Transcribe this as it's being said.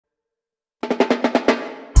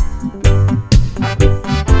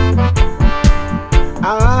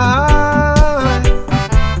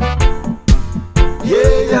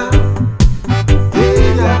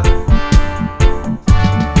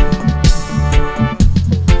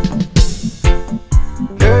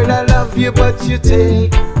you, but you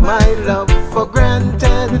take my love for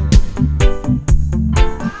granted.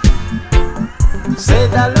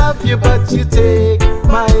 Said I love you, but you take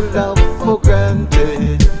my love for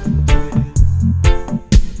granted.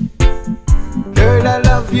 Girl, I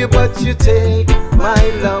love you, but you take my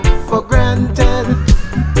love for granted.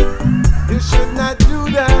 You should not do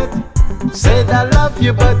that. Said I love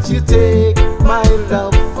you, but you take my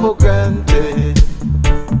love for granted.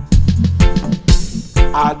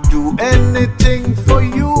 I'd do anything for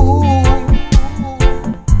you,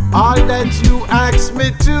 all that you ask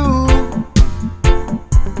me to.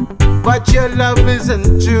 But your love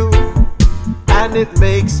isn't true, and it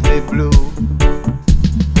makes me blue.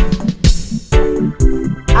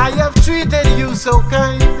 I have treated you so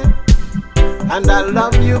kind, and I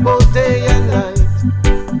love you both day and night.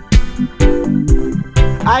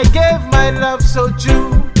 I gave my love so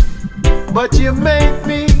true, but you made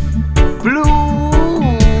me blue.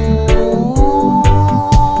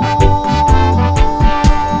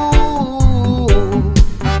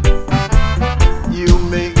 You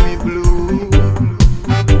make me blue.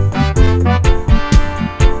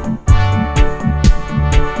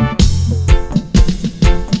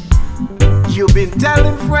 You've been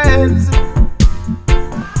telling friends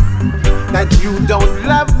that you don't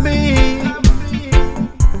love me.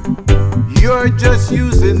 You're just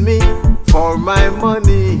using me for my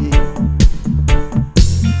money.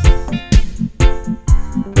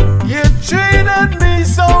 You treated me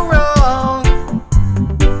so wrong,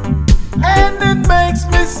 and it makes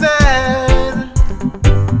me sad,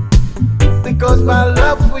 because my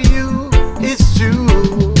love for you is true.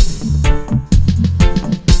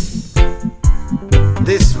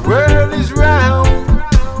 This world is round,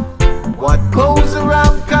 what goes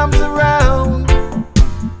around comes around.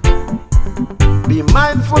 Be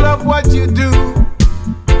mindful of what you do,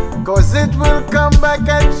 cause it will come back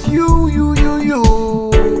at you.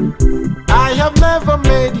 I have never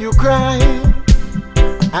made you cry,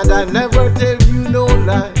 and I never tell you no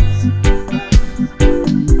lies.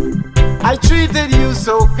 I treated you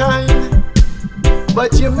so kind,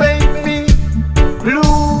 but you made me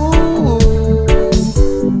blue.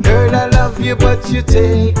 Girl, I love you, but you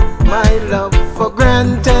take my love for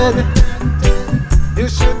granted. You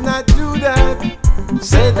should not do that.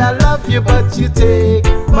 Said I love you, but you take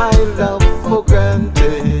my love for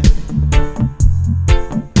granted.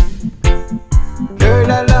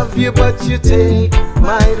 Girl, I love you, but you take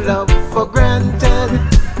my love for granted.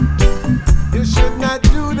 You should not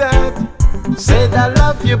do that. Said I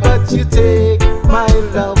love you, but you take my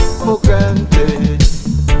love for granted.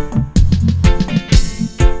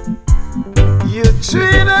 You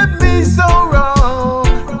treated me so wrong,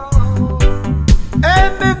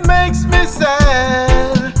 and it makes me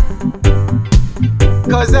sad,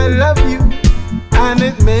 cause I love you, and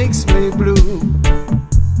it makes me blue.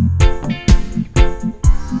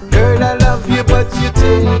 Girl, I love you, but you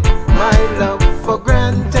take